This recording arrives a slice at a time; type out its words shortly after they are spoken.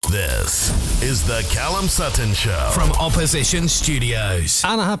This is the Callum Sutton Show from Opposition Studios.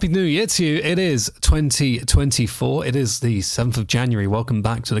 And a happy new year to you. It is 2024. It is the 7th of January. Welcome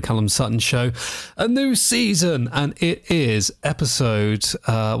back to the Callum Sutton Show. A new season, and it is episode,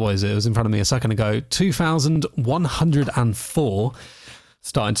 what is it? It was in front of me a second ago, 2104.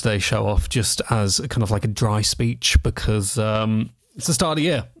 Starting today's show off just as kind of like a dry speech because it's the start of the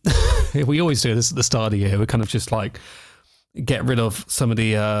year. We always do this at the start of the year. We kind of just like get rid of some of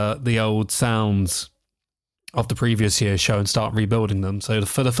the old sounds of the previous year's show and start rebuilding them. So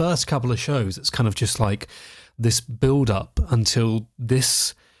for the first couple of shows, it's kind of just like this build up until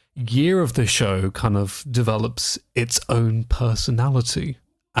this year of the show kind of develops its own personality,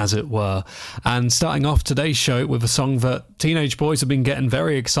 as it were. And starting off today's show with a song that teenage boys have been getting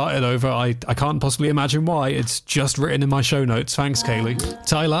very excited over. I can't possibly imagine why. It's just written in my show notes. Thanks, Kaylee.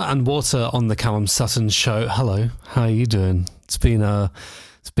 Tyler and Water on the Callum Sutton Show. Hello, how are you doing? It's been a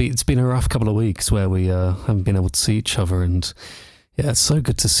rough couple of weeks where we haven't been able to see each other, and yeah, it's so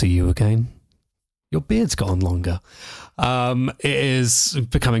good to see you again. Your beard's gotten longer. It is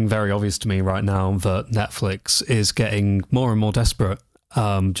becoming very obvious to me right now that Netflix is getting more and more desperate.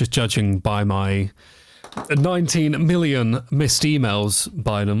 Just judging by my 19 million missed emails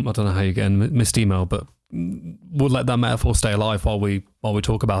by them. I don't know how you get a missed email, but we'll let that metaphor stay alive while we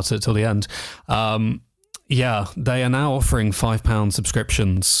talk about it till the end. Yeah, they are now offering £5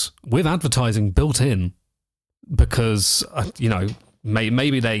 subscriptions with advertising built in because,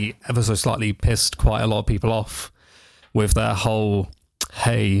 maybe they ever so slightly pissed quite a lot of people off with their whole,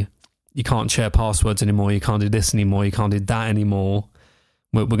 hey, you can't share passwords anymore, you can't do this anymore, you can't do that anymore.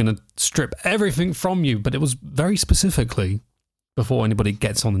 We're going to strip everything from you. But it was very specifically, before anybody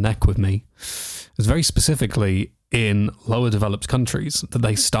gets on the neck with me, it was very specifically in lower developed countries that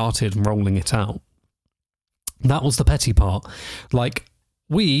they started rolling it out. That was the petty part. Like,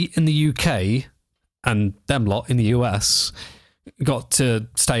 we in the UK and them lot in the US got to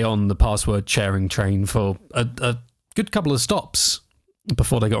stay on the password sharing train for a good couple of stops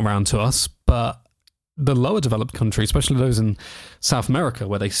before they got around to us. But the lower developed countries, especially those in South America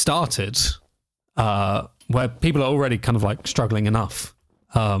where they started, where people are already kind of like struggling enough,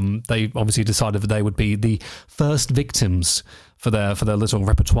 they obviously decided that they would be the first victims for their little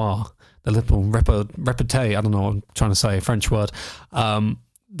repertoire, the little repartee, I don't know what I'm trying to say, a French word.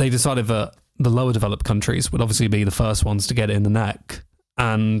 They decided that the lower developed countries would obviously be the first ones to get it in the neck.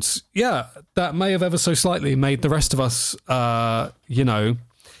 And yeah, that may have ever so slightly made the rest of us,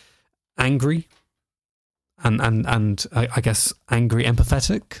 angry. And I guess angry,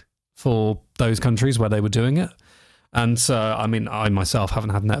 empathetic for those countries where they were doing it. And so, I mean, I myself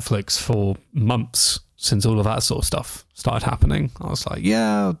haven't had Netflix for months since all of that sort of stuff started happening. I was like,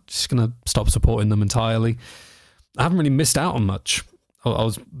 yeah, I'm just going to stop supporting them entirely. I haven't really missed out on much. I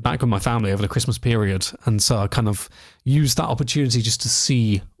was back with my family over the Christmas period. And so I kind of used that opportunity just to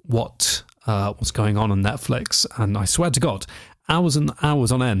see what was going on Netflix. And I swear to God, hours and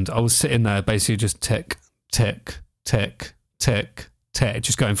hours on end, I was sitting there basically just tick, tick, tick, tick, tick,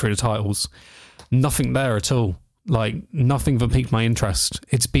 just going through the titles. Nothing there at all. Like, nothing that piqued my interest.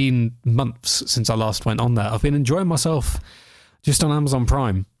 It's been months since I last went on there. I've been enjoying myself just on Amazon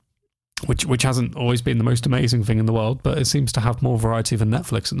Prime, which hasn't always been the most amazing thing in the world, but it seems to have more variety than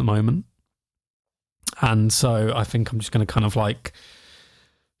Netflix at the moment. And so I think I'm just going to kind of like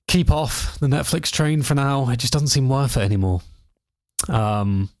keep off the Netflix train for now. It just doesn't seem worth it anymore.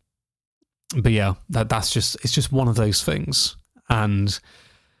 But yeah, it's just one of those things. And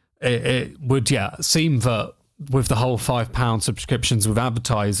it would, seem that with the whole £5 subscriptions with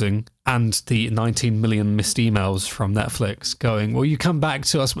advertising and the 19 million missed emails from Netflix going, well, you come back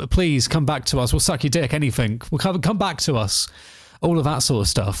to us, please come back to us, we'll suck your dick, anything, we'll come back to us. All of that sort of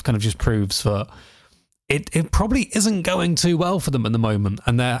stuff kind of just proves that it probably isn't going too well for them at the moment.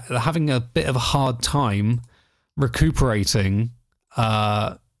 And they're having a bit of a hard time recuperating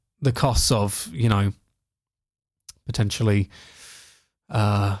the costs of, potentially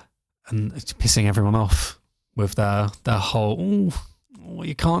and it's pissing everyone off with their whole,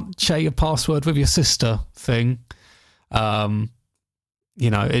 you can't share your password with your sister thing. It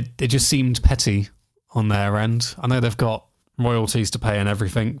just seemed petty on their end. I know they've got royalties to pay and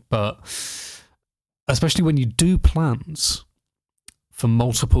everything, but especially when you do plans for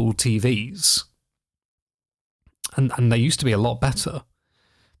multiple TVs, and they used to be a lot better,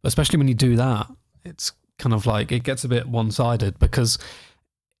 but especially when you do that, it's kind of like it gets a bit one-sided, because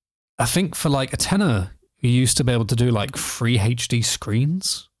I think for like a tenner, you used to be able to do like free HD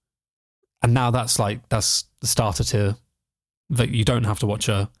screens, and now that's the starter tier that you don't have to watch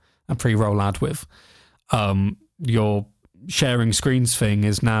a pre-roll ad with. Your sharing screens thing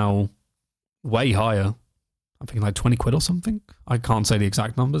is now way higher. I'm thinking like 20 quid or something. I can't say the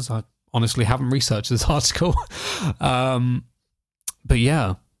exact numbers. I honestly haven't researched this article. But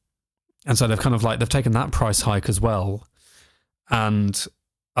yeah. And so they've taken that price hike as well. And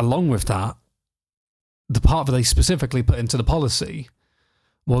along with that, the part that they specifically put into the policy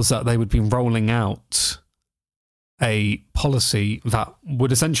was that they would be rolling out a policy that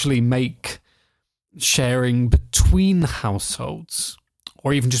would essentially make sharing between households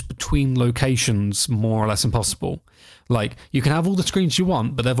or even just between locations more or less impossible. Like, you can have all the screens you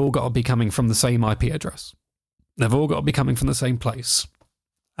want, but they've all got to be coming from the same IP address. They've all got to be coming from the same place.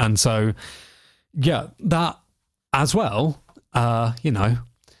 And so, yeah, that as well, ever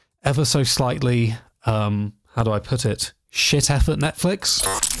so slightly, how do I put it? Shit effort Netflix.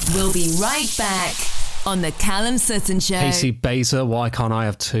 We'll be right back on the Callum Sutton Show. Casey Baser, why can't I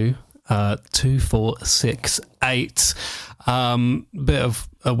have two? 2, 4, 6, 8. Bit of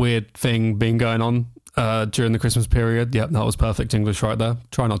a weird thing being going on during the Christmas period. Yep, that was perfect English right there.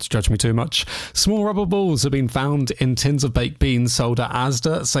 Try not to judge me too much. Small rubber balls have been found in tins of baked beans sold at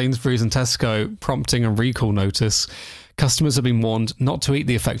Asda, Sainsbury's and Tesco, prompting a recall notice. Customers have been warned not to eat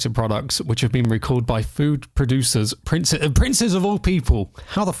the affected products, which have been recalled by food producers, princes of all people.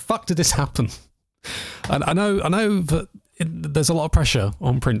 How the fuck did this happen? And I know that there's a lot of pressure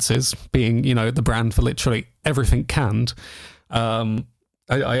on Princes being, the brand for literally everything canned. I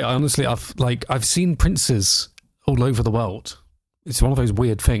honestly, I've seen Princes all over the world. It's one of those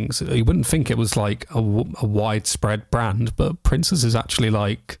weird things. You wouldn't think it was like a widespread brand, but Princes is actually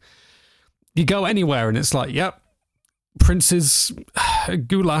like, you go anywhere and it's like, yep, Princes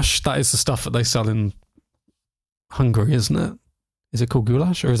goulash. That is the stuff that they sell in Hungary, isn't it? Is it called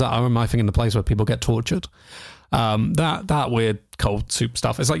goulash, or am I thinking the place where people get tortured? That weird cold soup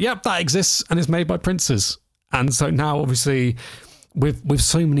stuff. It's like, yep, that exists and it's made by Princes. And so now, obviously, with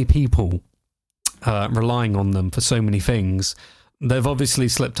so many people relying on them for so many things, they've obviously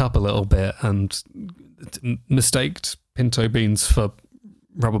slipped up a little bit and mistaked pinto beans for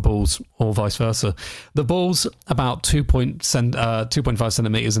rubber balls or vice versa. The balls, about 2.5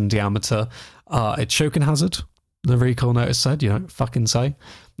 centimeters in diameter, are a choking hazard. The recall notice said, you don't fucking say.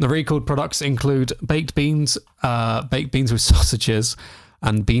 The recalled products include baked beans with sausages,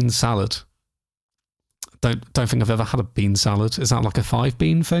 and bean salad. Don't think I've ever had a bean salad. Is that like a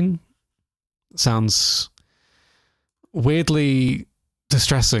 5-bean thing? Sounds weirdly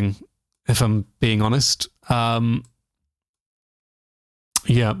distressing, if I'm being honest.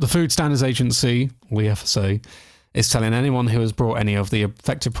 Yeah, the Food Standards Agency, or the FSA, is telling anyone who has brought any of the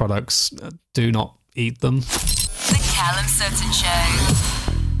affected products, do not eat them. The Callum Sutton Show.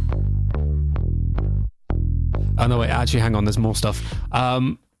 Oh no, wait, actually, hang on, there's more stuff.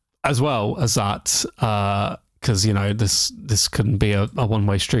 As well as that, because, this couldn't be a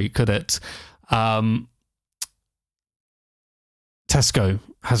one-way street, could it? Tesco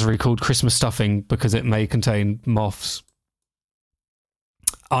has recalled Christmas stuffing because it may contain moths.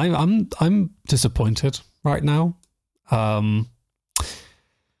 I'm disappointed right now.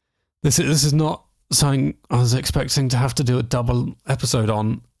 This is not something I was expecting to have to do a double episode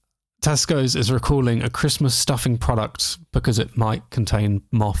on. Tesco's is recalling a Christmas stuffing product because it might contain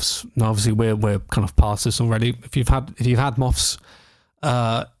moths. Now, obviously, we're kind of past this already. If you've had moths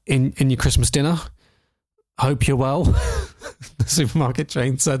in your Christmas dinner, hope you're well. The supermarket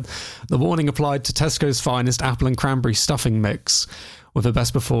chain said the warning applied to Tesco's finest apple and cranberry stuffing mix with a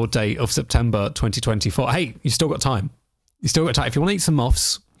best before date of September 2024. Hey, you still got time. If you want to eat some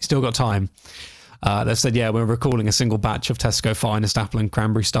moths, you still got time. They've said, we're recalling a single batch of Tesco finest apple and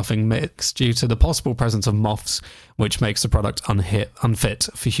cranberry stuffing mix due to the possible presence of moths, which makes the product unfit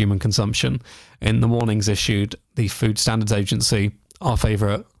for human consumption. In the warnings issued, the Food Standards Agency, our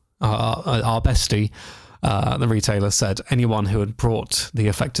favourite, our bestie, the retailer said anyone who had brought the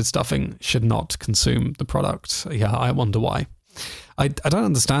affected stuffing should not consume the product. Yeah, I wonder why. I don't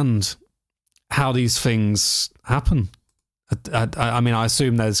understand how these things happen. I mean, I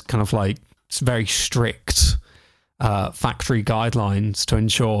assume there's kind of like very strict factory guidelines to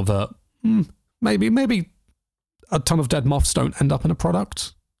ensure that maybe a ton of dead moths don't end up in a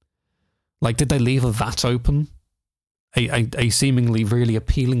product. Like, did they leave a vat open? A seemingly really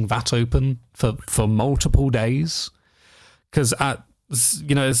appealing vat open for multiple days? Because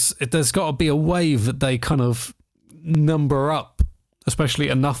there's got to be a way that they kind of number up, especially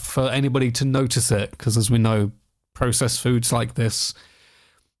enough for anybody to notice it. Because as we know, processed foods like this,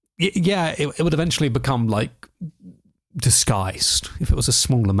 it would eventually become like disguised. If it was a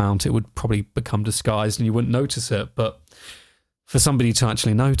small amount, it would probably become disguised and you wouldn't notice it. But for somebody to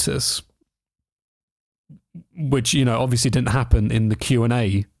actually notice, which, obviously didn't happen in the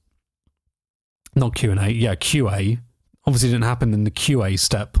Q&A. Not Q&A, yeah, QA. Obviously didn't happen in the QA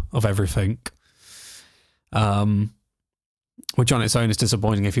step of everything. Which on its own is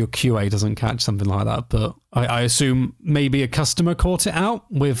disappointing if your QA doesn't catch something like that. But I assume maybe a customer caught it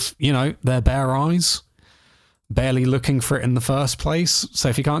out with, their bare eyes, barely looking for it in the first place. So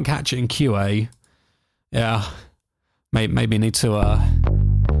if you can't catch it in QA, yeah, maybe need to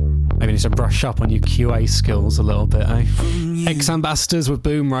brush up on your QA skills a little bit, eh? Ex-ambassadors with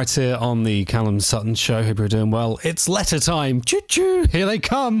Boom right here on the Callum Sutton Show. Hope you're doing well. It's letter time. Choo-choo, here they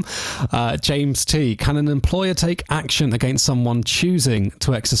come. James T. Can an employer take action against someone choosing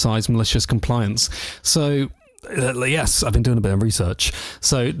to exercise malicious compliance? So, yes, I've been doing a bit of research.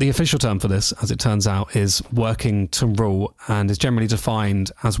 So the official term for this, as it turns out, is working to rule, and is generally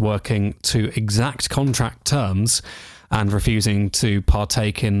defined as working to exact contract terms and refusing to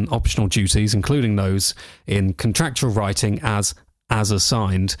partake in optional duties, including those in contractual writing as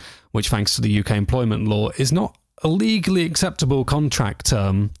assigned, which, thanks to the UK employment law, is not a legally acceptable contract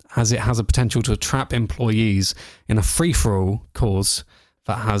term, as it has a potential to trap employees in a free-for-all cause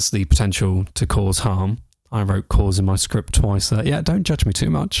that has the potential to cause harm. I wrote cause in my script twice there. Yeah, don't judge me too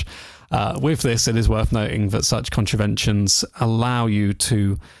much. With this, it is worth noting that such contraventions allow you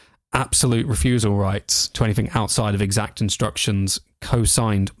to absolute refusal rights to anything outside of exact instructions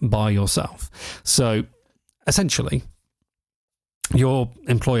co-signed by yourself. So essentially, your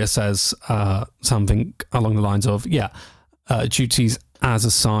employer says something along the lines of, duties as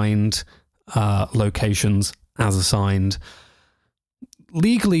assigned, locations as assigned.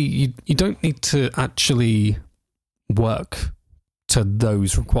 Legally, you don't need to actually work to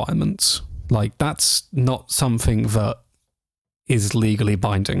those requirements. Like, that's not something that is legally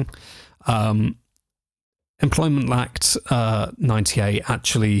binding. Employment Act 98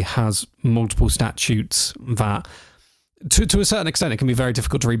 actually has multiple statutes that, to a certain extent, it can be very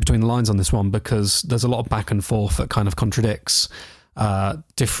difficult to read between the lines on this one, because there's a lot of back and forth that kind of contradicts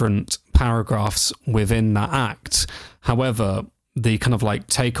different paragraphs within that act. However, the kind of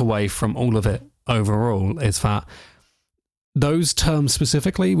takeaway from all of it overall is that those terms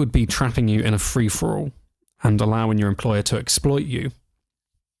specifically would be trapping you in a free-for-all and allowing your employer to exploit you.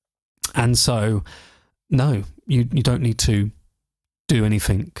 And so, no, you don't need to do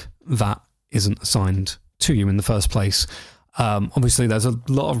anything that isn't assigned to you in the first place. Obviously, there's a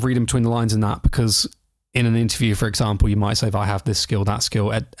lot of reading between the lines in that, because in an interview, for example, you might say, if I have this skill, that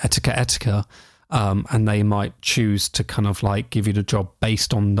skill, etica, and they might choose to kind of give you the job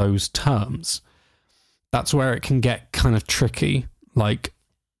based on those terms. That's where it can get kind of tricky.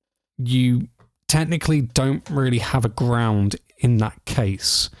 You technically don't really have a ground in that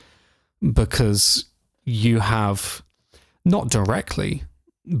case, because you have, not directly,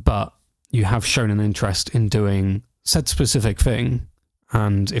 but you have shown an interest in doing said specific thing.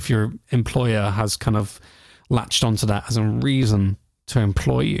 And if your employer has kind of latched onto that as a reason to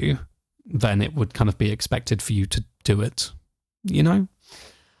employ you, then it would kind of be expected for you to do it,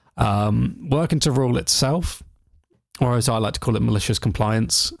 Working to rule itself, or as I like to call it, malicious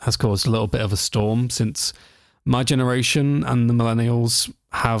compliance, has caused a little bit of a storm, since my generation and the millennials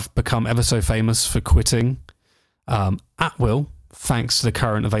have become ever so famous for quitting at will, thanks to the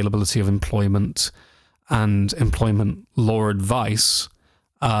current availability of employment and employment law advice,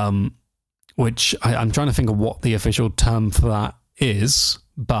 which I'm trying to think of what the official term for that is,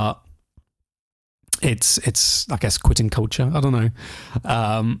 but it's I guess quitting culture. I don't know.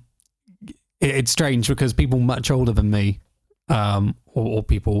 It's strange, because people much older than me, or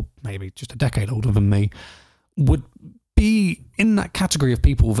people maybe just a decade older than me, would be in that category of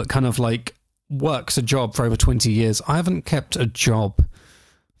people that kind of works a job for over 20 years. I haven't kept a job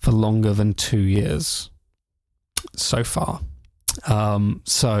for longer than 2 years so far.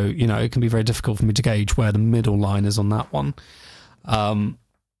 So, it can be very difficult for me to gauge where the middle line is on that one.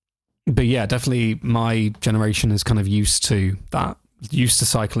 But yeah, definitely my generation is kind of used to that, used to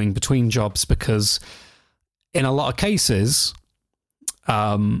cycling between jobs, because in a lot of cases,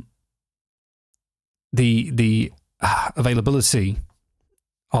 the availability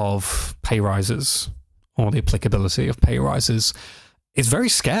of pay rises, or the applicability of pay rises, is very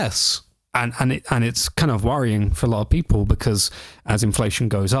scarce. And it's kind of worrying for a lot of people, because as inflation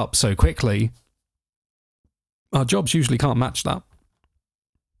goes up so quickly, our jobs usually can't match that.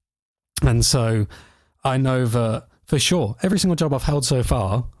 And so I know that for sure, every single job I've held so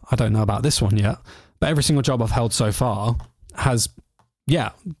far, I don't know about this one yet, but every single job I've held so far has,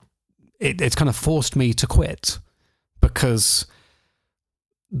 it's kind of forced me to quit, because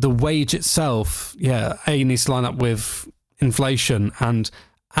the wage itself, needs to line up with inflation. And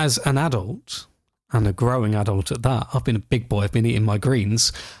as an adult, and a growing adult at that. I've been a big boy. I've been eating my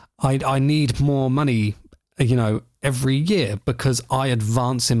greens. I need more money, every year because I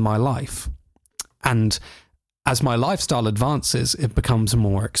advance in my life. And as my lifestyle advances, it becomes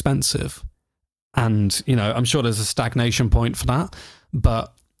more expensive. And, I'm sure there's a stagnation point for that,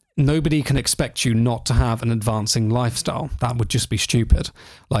 but nobody can expect you not to have an advancing lifestyle. That would just be stupid.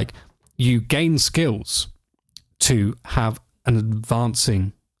 Like, you gain skills to have an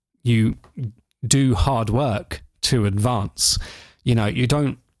advancing, you do hard work to advance. You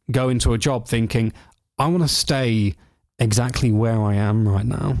don't go into a job thinking, I want to stay exactly where I am right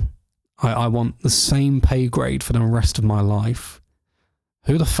now. I want the same pay grade for the rest of my life.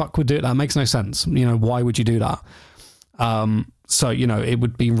 Who the fuck would do it? That makes no sense. Why would you do that? So, it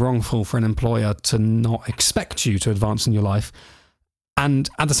would be wrongful for an employer to not expect you to advance in your life. And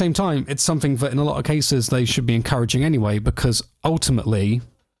at the same time, it's something that in a lot of cases they should be encouraging anyway, because ultimately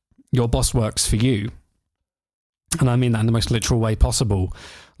your boss works for you. And I mean that in the most literal way possible.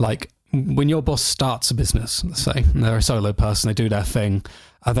 Like, when your boss starts a business, let's say, and they're a solo person, they do their thing,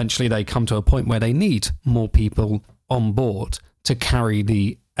 eventually they come to a point where they need more people on board to carry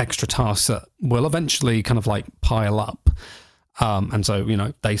the extra tasks that will eventually kind of like pile up. And so,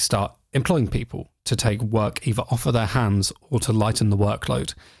 they start employing people to take work either off of their hands or to lighten the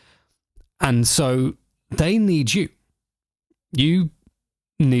workload. And so they need you. You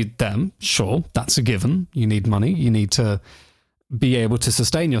need them, sure, that's a given. You need money, you need to be able to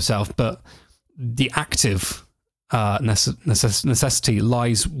sustain yourself, but the active necessity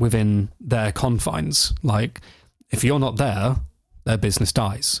lies within their confines. Like, if you're not there, their business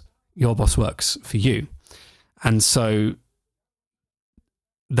dies. Your boss works for you. And so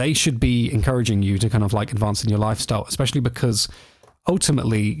they should be encouraging you to kind of like advance in your lifestyle, especially because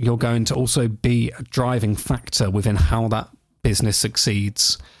ultimately you're going to also be a driving factor within how that business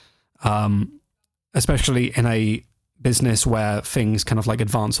succeeds, especially in a business where things kind of like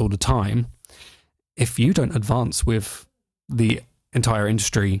advance all the time. If you don't advance with the entire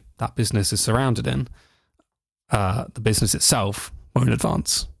industry that business is surrounded in, the business itself won't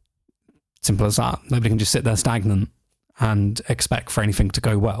advance. Simple as that. Nobody can just sit there stagnant and expect for anything to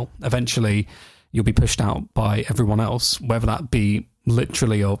go well. Eventually, you'll be pushed out by everyone else, whether that be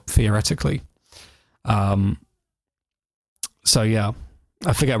literally or theoretically. So yeah,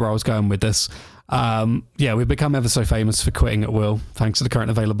 I forget where I was going with this. We've become ever so famous for quitting at will, thanks to the current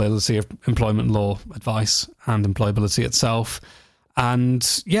availability of employment law advice and employability itself.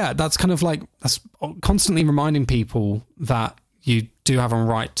 And yeah, that's kind of like, that's constantly reminding people that you do have a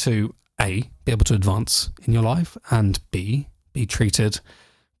right to A, be able to advance in your life, and B, be treated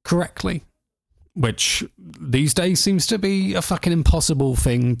correctly, which these days seems to be a fucking impossible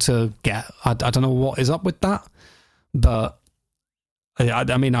thing to get. I don't know what is up with that, but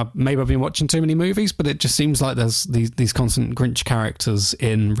I mean, maybe I've been watching too many movies, but it just seems like there's these constant Grinch characters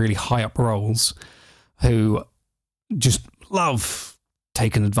in really high up roles who just love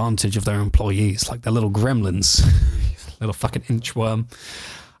taking advantage of their employees, like they're little gremlins, little fucking inchworm.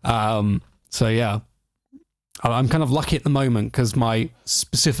 So yeah, I'm kind of lucky at the moment because my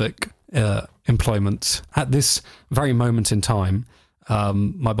specific employment at this very moment in time,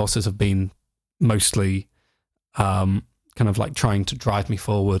 my bosses have been mostly kind of like trying to drive me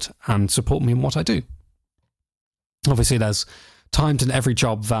forward and support me in what I do. Obviously, there's times in every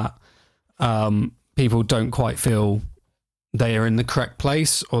job that people don't quite feel they are in the correct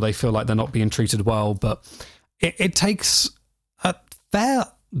place, or they feel like they're not being treated well, but it takes a fair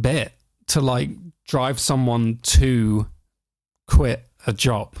bit to like drive someone to quit a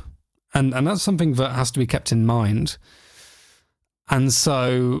job, and that's something that has to be kept in mind. And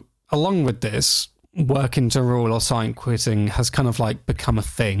so along with this, working to rule or silent quitting has kind of like become a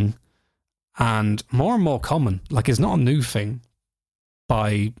thing, and more common. Like, it's not a new thing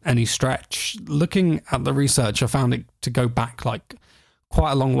by any stretch. Looking at the research, I found it to go back like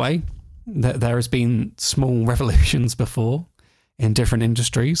quite a long way. There has been small revolutions before in different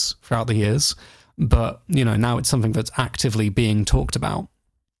industries throughout the years, but now it's something that's actively being talked about.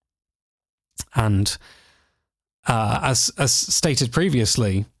 And as stated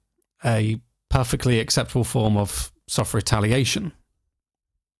previously, a perfectly acceptable form of soft retaliation.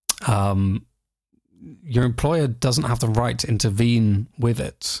 Your employer doesn't have the right to intervene with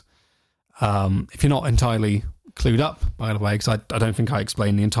it. If you're not entirely clued up, by the way, because I don't think I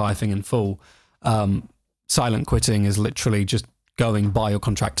explained the entire thing in full, silent quitting is literally just going by your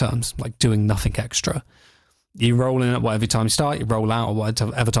contract terms, like doing nothing extra. You roll in at whatever time you start, you roll out at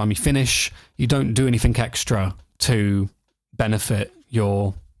whatever time you finish. You don't do anything extra to benefit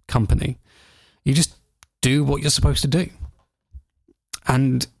your company. You just do what you're supposed to do.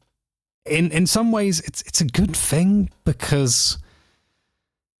 And in some ways, it's a good thing because,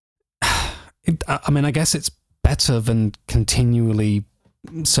 I guess it's better than continually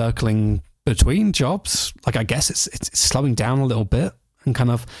circling between jobs. Like, I guess it's slowing down a little bit and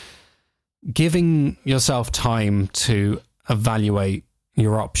kind of giving yourself time to evaluate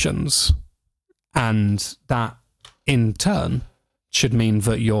your options, and that in turn should mean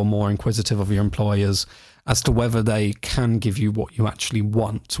that you're more inquisitive of your employers as to whether they can give you what you actually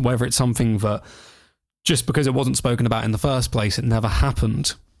want, whether it's something that just because it wasn't spoken about in the first place, it never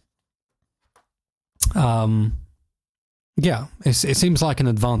happened. Yeah, it seems like an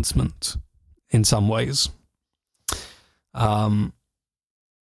advancement in some ways.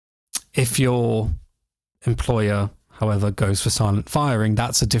 If your employer, however, goes for silent firing,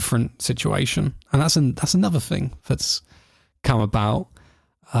 that's a different situation, and that's another thing that's come about.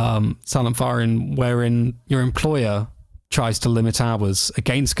 Silent firing, wherein your employer tries to limit hours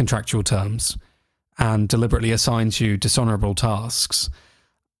against contractual terms and deliberately assigns you dishonourable tasks.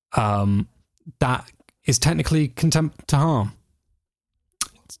 That is technically contempt to harm.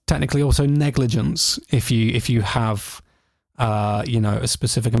 It's technically also negligence if you have a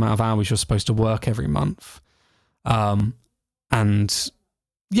specific amount of hours you're supposed to work every month. And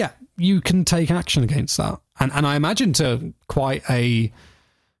yeah, you can take action against that. And I imagine to quite a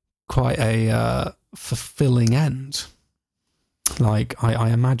fulfilling end. Like, I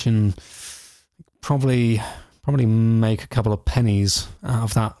imagine probably make a couple of pennies out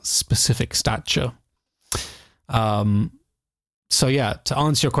of that specific stature. So yeah, to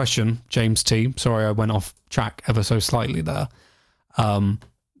answer your question, James T, sorry I went off track ever so slightly there.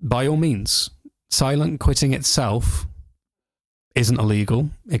 By all means, silent quitting itself isn't illegal.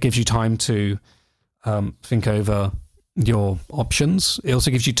 It gives you time to think over your options. It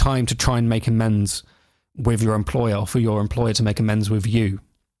also gives you time to try and make amends with your employer, for your employer to make amends with you.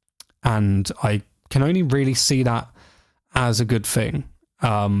 And I can only really see that as a good thing.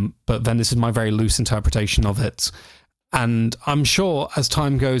 But then this is my very loose interpretation of it. And I'm sure as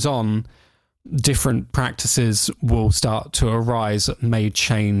time goes on, different practices will start to arise that may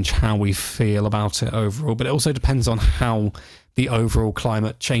change how we feel about it overall. But it also depends on how the overall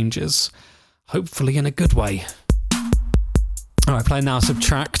climate changes, hopefully in a good way. All right, playing now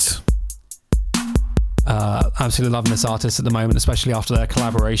Subtract. Absolutely loving this artist at the moment, especially after their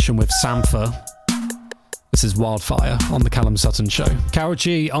collaboration with Sampha. This is Wildfire on the Callum Sutton Show. Carol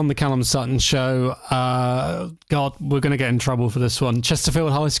G on the Callum Sutton Show. God, we're going to get in trouble for this one.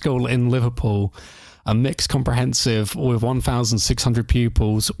 Chesterfield High School in Liverpool, a mixed comprehensive with 1,600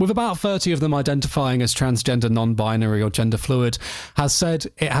 pupils, with about 30 of them identifying as transgender, non-binary or gender fluid, has said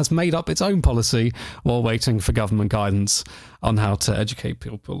it has made up its own policy while waiting for government guidance on how to educate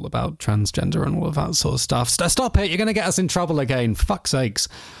people about transgender and all of that sort of stuff. Stop it, you're going to get us in trouble again, for fuck's sakes.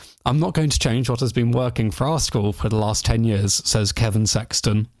 I'm not going to change what has been working for our school for the last 10 years, says Kevin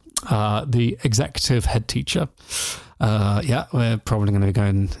Sexton, the executive head teacher. Yeah, we're probably going to be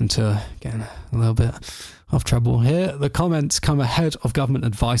going into getting a little bit of trouble here. The comments come ahead of government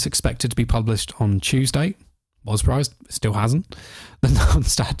advice expected to be published on Tuesday. Was surprised, still hasn't. The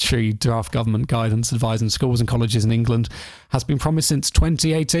non-statutory draft government guidance advising schools and colleges in England has been promised since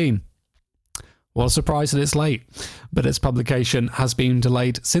 2018. Was surprised that it's late, but its publication has been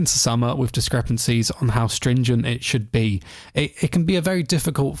delayed since the summer with discrepancies on how stringent it should be. It can be a very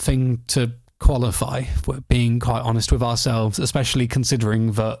difficult thing to qualify, if we're being quite honest with ourselves, especially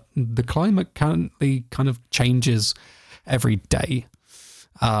considering that the climate currently kind of changes every day.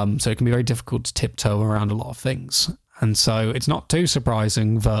 So it can be very difficult to tiptoe around a lot of things. And so it's not too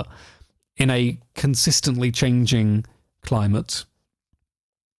surprising that in a consistently changing climate,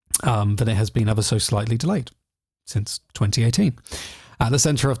 that it has been ever so slightly delayed since 2018. At the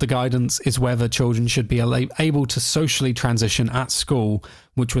centre of the guidance is whether children should be able to socially transition at school,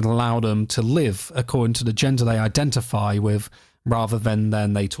 which would allow them to live according to the gender they identify with rather than their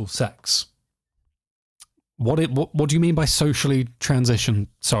natal sex. What do you mean by socially transition?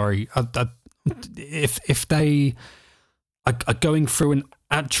 Sorry, if they are going through an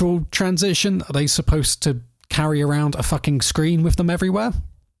actual transition, are they supposed to carry around a fucking screen with them everywhere?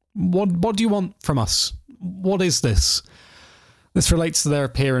 What do you want from us? What is this? This relates to their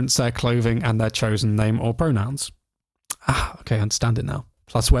appearance, their clothing, and their chosen name or pronouns. Okay, I understand it now.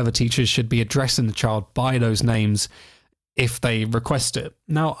 Plus, whether teachers should be addressing the child by those names if they request it.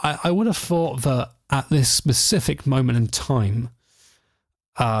 Now, I would have thought that at this specific moment in time,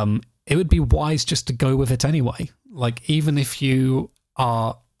 it would be wise just to go with it anyway. Like, even if you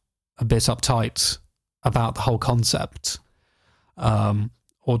are a bit uptight about the whole concept,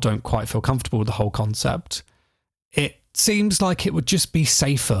 or don't quite feel comfortable with the whole concept, it seems like it would just be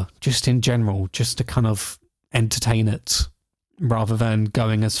safer, just in general, just to kind of entertain it, rather than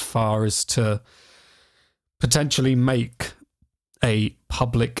going as far as to potentially make a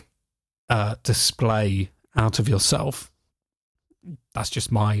public display out of yourself. That's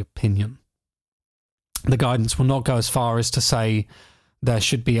just my opinion. The guidance will not go as far as to say there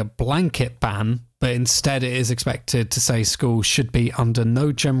should be a blanket ban, but instead it is expected to say schools should be under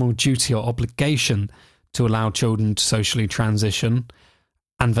no general duty or obligation to allow children to socially transition,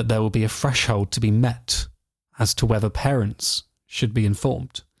 and that there will be a threshold to be met as to whether parents should be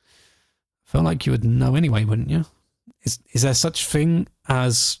informed. I feel like you would know anyway, wouldn't you? Is there such thing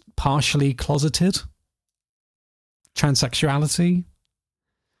as partially closeted transsexuality?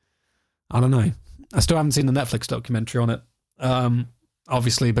 I don't know. I still haven't seen the Netflix documentary on it.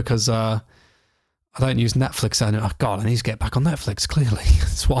 Obviously, because I don't use Netflix. Oh God, I need to get back on Netflix. Clearly,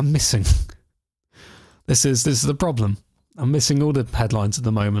 that's what I'm missing. This is the problem. I'm missing all the headlines at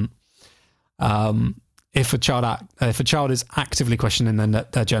the moment. If a child is actively questioning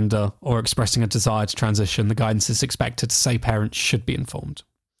their gender or expressing a desire to transition, the guidance is expected to say parents should be informed.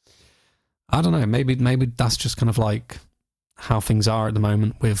 I don't know. Maybe that's just kind of like how things are at the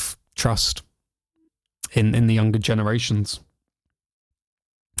moment with trust in the younger generations.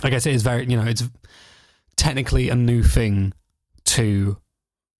 I guess it is very, it's technically a new thing to,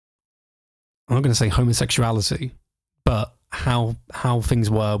 I'm not going to say homosexuality, but how things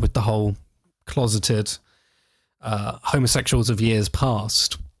were with the whole closeted homosexuals of years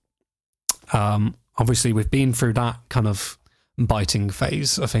past. Obviously, we've been through that kind of biting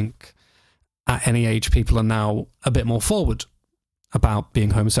phase. I think at any age, people are now a bit more forward about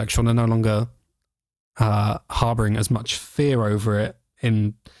being homosexual. They're no longer harbouring as much fear over it.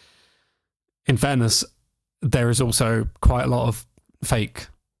 In fairness, there is also quite a lot of fake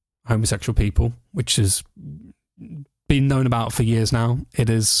homosexual people, which has been known about for years now. It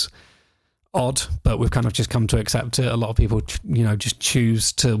is odd, but we've kind of just come to accept it. A lot of people, just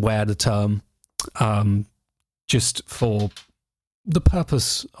choose to wear the term just for the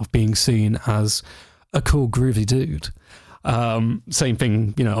purpose of being seen as a cool, groovy dude. Same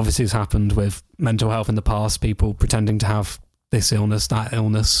thing, obviously has happened with mental health in the past, people pretending to have this illness, that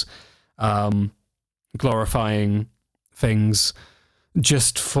illness, glorifying things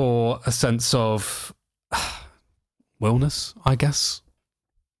just for a sense of wellness, I guess.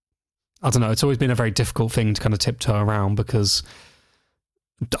 I don't know, it's always been a very difficult thing to kind of tiptoe around because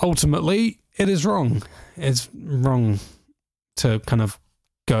ultimately it is wrong. It's wrong to kind of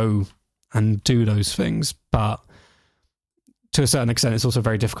go and do those things, but to a certain extent it's also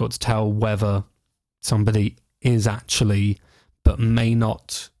very difficult to tell whether somebody is actually but may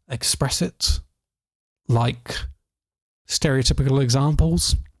not express it, like stereotypical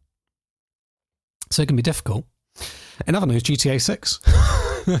examples. So it can be difficult. In other news, GTA 6,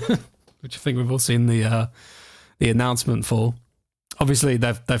 which I think we've all seen the announcement for. Obviously,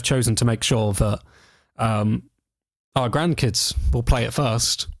 they've chosen to make sure that our grandkids will play it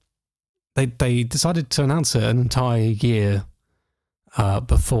first. They decided to announce it an entire year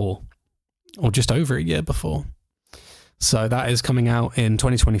before, or just over a year before. So that is coming out in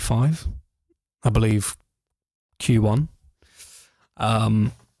 2025, I believe, Q1.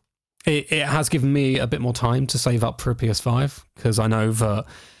 It has given me a bit more time to save up for a PS5, because I know that,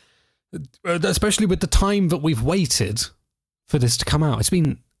 especially with the time that we've waited for this to come out, it's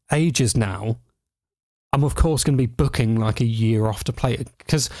been ages now. I'm of course going to be booking like a year off to play it,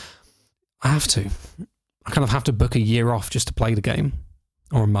 because I have to. I kind of have to book a year off just to play the game,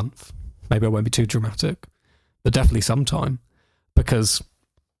 or a month. Maybe I won't be too dramatic, but definitely sometime, because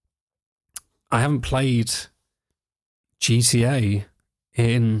I haven't played GTA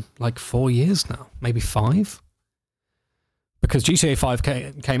in like 4 years now, maybe 5, because GTA 5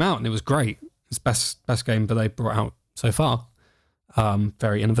 came out and it was great. It's best game that they brought out so far.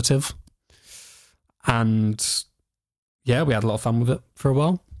 Very innovative, and yeah, we had a lot of fun with it for a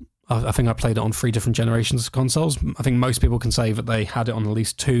while. I think I played it on 3 different generations of consoles. I think most people can say that they had it on at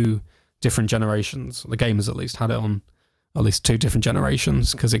least 2 different generations. The gamers at least had it on at least 2 different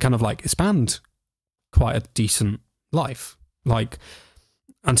generations, because it kind of like it spanned quite a decent life. Like,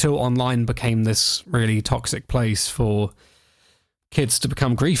 until online became this really toxic place for kids to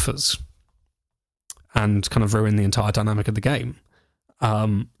become griefers and kind of ruin the entire dynamic of the game.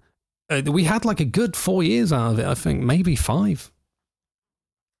 We had like a good 4 years out of it, I think, maybe 5.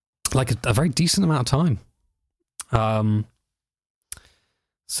 Like a very decent amount of time.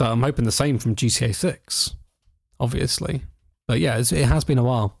 So I'm hoping the same from GTA 6, obviously. But yeah, it has been a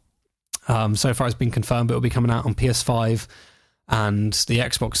while. So far it's been confirmed it will be coming out on PS5 and the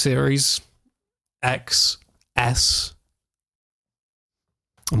Xbox Series X, S,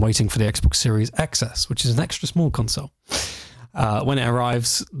 I'm waiting for the Xbox Series XS, which is an extra small console. When it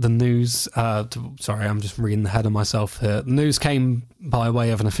arrives, the news... sorry, I'm just reading ahead of myself here. The news came by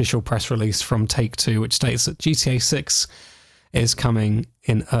way of an official press release from Take-Two, which states that GTA 6 is coming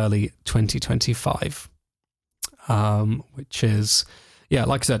in early 2025. Which is... Yeah,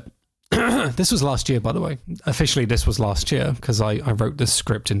 like I said, this was last year, by the way. Officially, this was last year, because I wrote this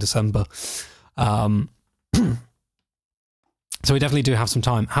script in December. So we definitely do have some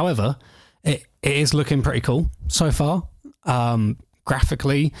time. However, it is looking pretty cool so far.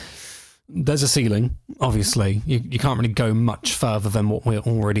 Graphically, there's a ceiling, obviously. You can't really go much further than what we're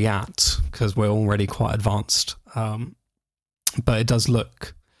already at, because we're already quite advanced. But it does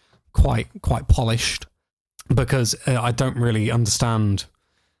look quite polished, because I don't really understand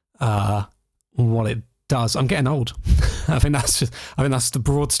what it does. I'm getting old. I think that's the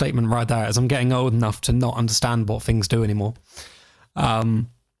broad statement right there, is I'm getting old enough to not understand what things do anymore.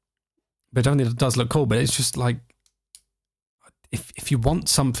 But it does look cool, but it's just like, if you want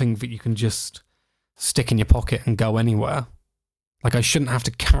something that you can just stick in your pocket and go anywhere, like, I shouldn't have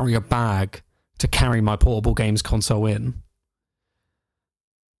to carry a bag to carry my portable games console in.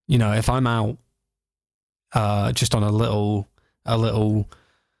 You know, if I'm out just on a little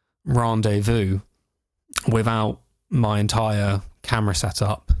rendezvous without my entire camera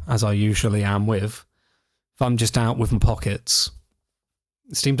setup, as I usually am with, if I'm just out with my pockets,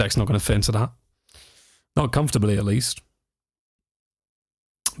 Steam Deck's not going to fit into that. Not comfortably, at least.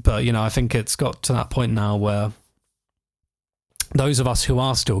 But, you know, I think it's got to that point now where those of us who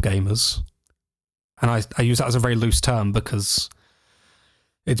are still gamers, and I use that as a very loose term because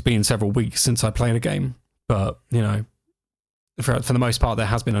it's been several weeks since I played a game, but, you know, for the most part, there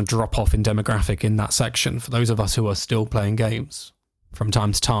has been a drop-off in demographic in that section for those of us who are still playing games from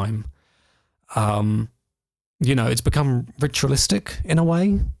time to time. You know, it's become ritualistic in a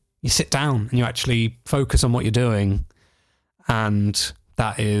way. You sit down and you actually focus on what you're doing, and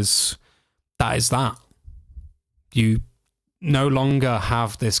that is that. You no longer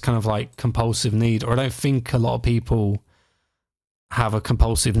have this kind of like compulsive need, or I don't think a lot of people have a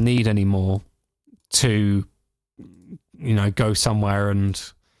compulsive need anymore to, you know, go somewhere and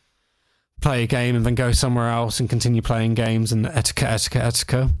play a game and then go somewhere else and continue playing games and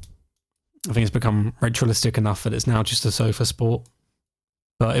etiquette. I think it's become ritualistic enough that it's now just a sofa sport.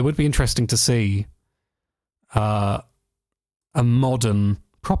 But it would be interesting to see a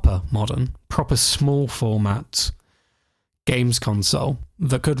proper small format games console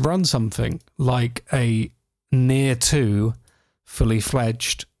that could run something like a near to fully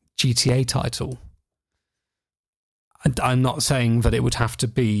fledged GTA title. I'm not saying that it would have to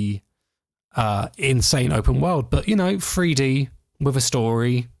be insane open world, but, you know, 3D with a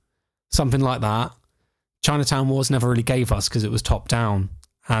story, something like that. Chinatown Wars never really gave us because it was top down,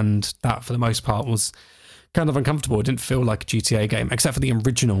 and that for the most part was kind of uncomfortable. It didn't feel like a GTA game, except for the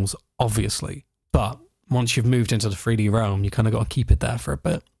originals, obviously. But once you've moved into the 3D realm, you kind of got to keep it there for a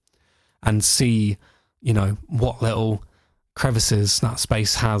bit and see, you know, what little crevices that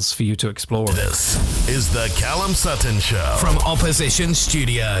space has for you to explore. This is the Callum Sutton Show From Opposition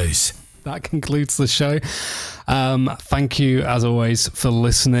Studios. That concludes the show. Thank you, as always, for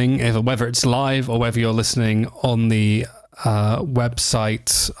listening, whether it's live or whether you're listening on the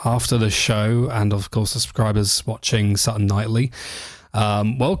website after the show, and of course the subscribers watching Sutton Nightly.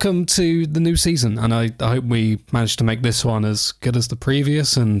 Welcome to the new season, and I hope we managed to make this one as good as the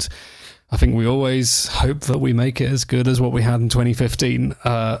previous, and I think we always hope that we make it as good as what we had in 2015.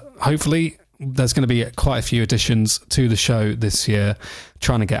 Hopefully there's going to be quite a few additions to the show this year,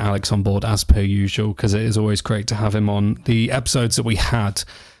 trying to get Alex on board as per usual, because it is always great to have him on. The episodes that we had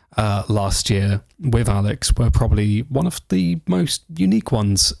last year with Alex were probably one of the most unique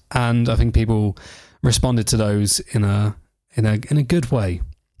ones, and I think people responded to those in a good way.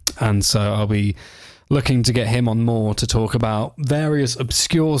 And so I'll be looking to get him on more to talk about various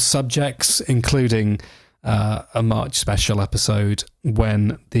obscure subjects, including a March special episode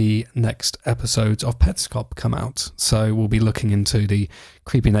when the next episodes of Petscop come out. So we'll be looking into the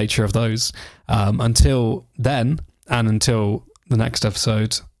creepy nature of those. Until then, and until the next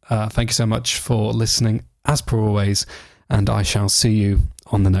episode, thank you so much for listening, as per always, and I shall see you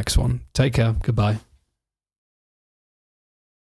on the next one. Take care. Goodbye.